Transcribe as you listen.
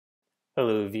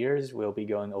Hello viewers, we'll be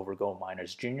going over Gold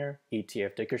Miners Jr.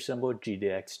 ETF ticker symbol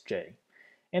GDXJ.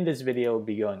 In this video, we'll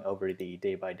be going over the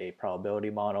day-by-day probability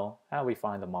model, how we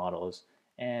find the models,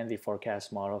 and the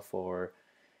forecast model for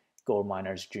Gold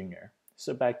Miners Jr.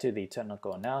 So back to the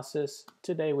technical analysis.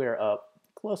 Today we are up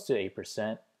close to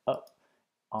 8% up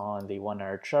on the 1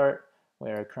 hour chart. We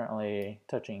are currently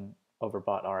touching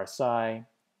overbought RSI.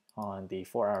 On the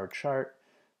 4 hour chart,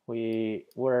 we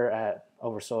were at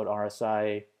oversold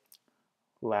RSI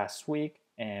last week,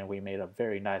 and we made a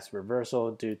very nice reversal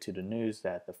due to the news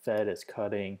that the Fed is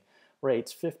cutting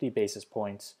rates 50 basis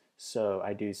points. So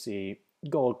I do see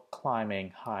gold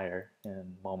climbing higher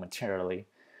momentarily,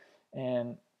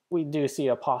 and we do see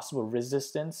a possible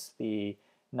resistance. The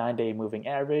 9-day moving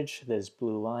average, this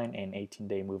blue line, and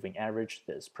 18-day moving average,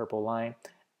 this purple line,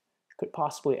 could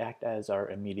possibly act as our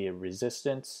immediate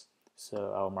resistance.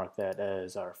 So I'll mark that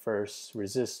as our first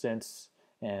resistance,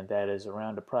 and that is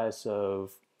around the price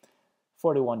of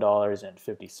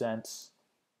 $41.50.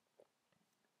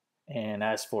 And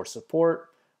as for support,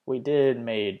 we did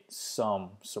made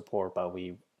some support, but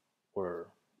we were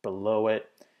below it,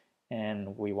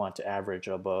 and we want to average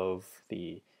above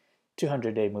the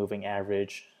 200-day moving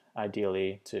average,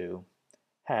 ideally to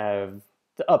have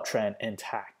the uptrend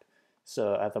intact.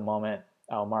 So at the moment,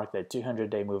 I'll mark the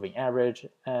 200-day moving average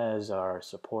as our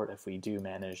support if we do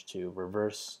manage to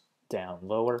reverse down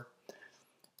lower.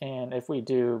 And if we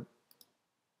do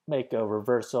make a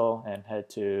reversal and head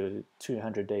to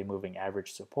 200-day moving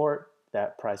average support,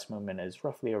 that price movement is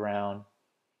roughly around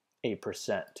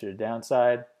 8% to the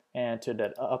downside, and to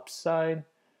the upside,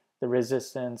 the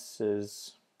resistance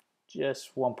is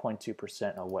just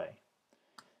 1.2% away.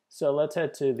 So let's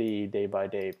head to the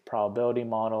day-by-day probability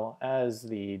model as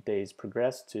the days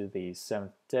progress to the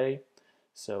 7th day.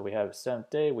 So we have 7th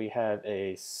day, we have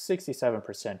a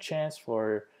 67% chance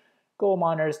for gold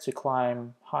miners to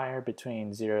climb higher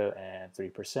between 0 and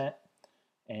 3%.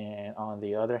 And on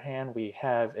the other hand, we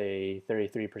have a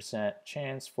 33%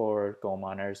 chance for gold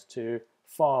miners to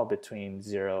fall between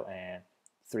 0 and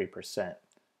 3%.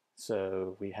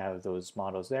 So we have those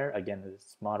models there. Again,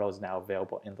 this model is now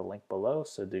available in the link below,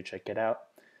 so do check it out.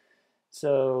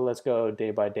 So let's go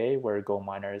day by day where gold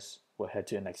miners will head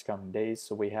to the next coming days.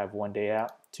 So we have 1 day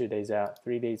out, 2 days out,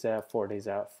 3 days out, 4 days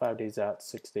out, 5 days out,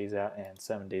 6 days out, and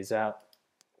 7 days out.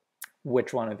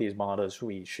 Which one of these models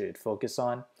we should focus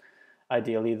on?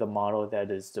 Ideally, the model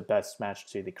that is the best match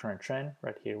to the current trend.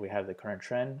 Right here we have the current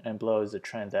trend, and below is the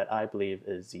trend that I believe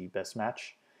is the best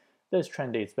match. This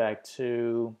trend dates back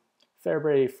to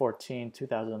February 14,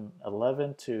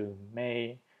 2011 to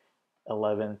May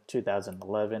 11,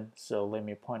 2011. So let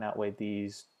me point out why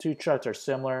these two charts are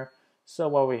similar. So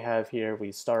what we have here,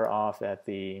 we start off at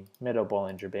the middle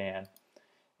Bollinger Band,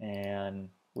 and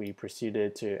we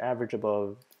proceeded to average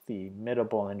above the middle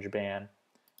Bollinger Band,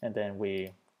 and then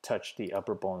we touch the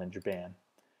upper Bollinger Band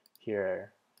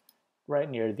here right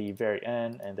near the very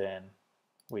end, and then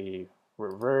we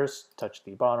reverse, touch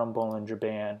the bottom Bollinger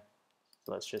Band.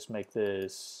 So let's just make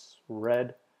this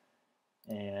red,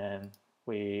 and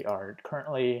we are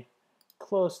currently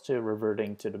close to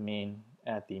reverting to the mean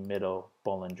at the middle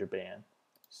Bollinger Band.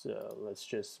 So let's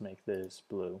just make this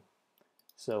blue.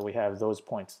 So we have those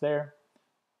points there.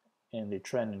 In the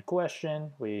trend in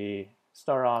question, we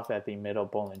start off at the middle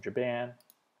Bollinger Band.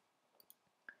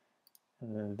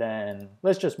 And then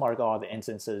let's just mark all the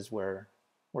instances where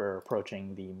we're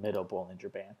approaching the middle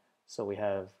Bollinger Band. So we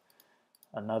have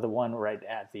another one right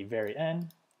at the very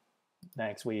end.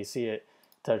 Next, we see it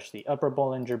touch the upper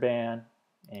Bollinger Band,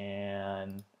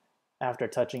 and after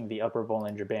touching the upper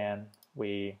Bollinger Band,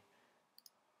 we're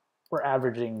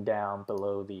averaging down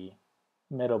below the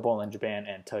middle Bollinger Band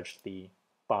and touch the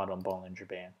bottom Bollinger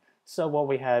Band. So what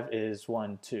we have is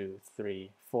 1, 2,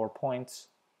 3, 4 points.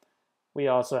 We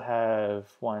also have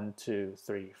 1, 2,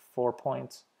 3, 4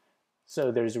 points.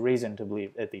 So there's reason to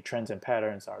believe that the trends and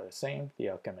patterns are the same. The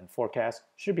outcome and forecast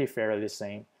should be fairly the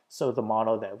same. So the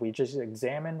model that we just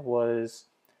examined was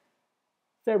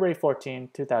February 14,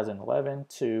 2011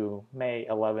 to May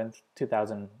 11,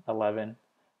 2011.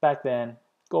 Back then,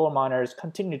 gold miners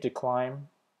continued to climb.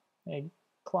 They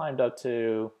climbed up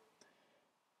to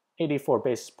 84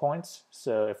 basis points.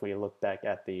 So if we look back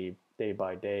at the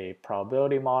day-by-day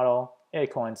probability model, it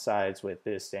coincides with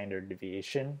this standard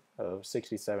deviation of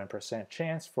 67%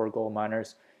 chance for gold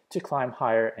miners to climb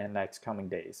higher in next coming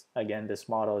days. Again, this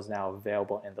model is now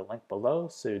available in the link below,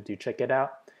 so do check it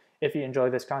out. If you enjoy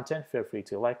this content, feel free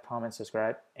to like, comment,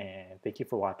 subscribe, and thank you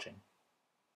for watching.